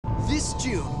This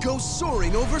June, go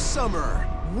soaring over summer.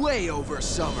 Way over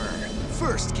summer.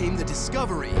 First came the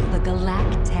discovery. The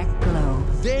Galactic Globe.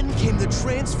 Then came the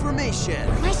transformation.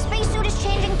 My spacesuit is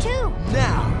changing too.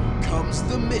 Now comes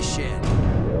the mission.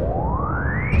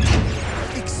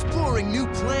 Exploring new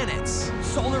planets.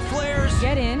 Solar flares.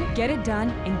 Get in, get it done,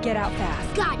 and get out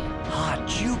fast. Got it. Hot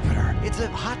Jupiter. It's a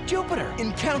hot Jupiter.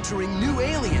 Encountering new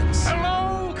aliens.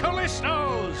 Hello,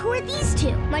 Callistos! Who are these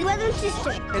two? My brother and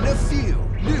sister. And a few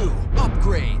new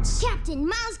upgrades. Captain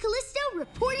Miles Callisto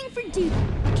reporting for duty.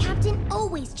 The captain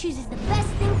always chooses the best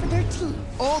thing for their team.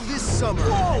 All this summer.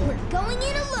 We're going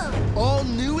in alone. All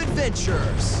new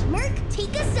adventures. Merc, take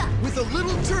us up. With a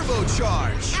little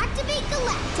turbocharge. Activate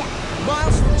Galactic.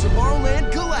 Miles from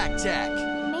Tomorrowland Galactic.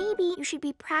 Maybe you should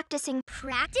be practicing.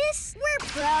 Practice? We're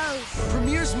pros.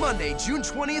 Premieres Monday, June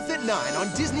 20th at 9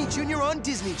 on Disney Junior on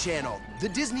Disney Channel, the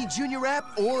Disney Junior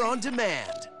app, or on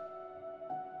demand.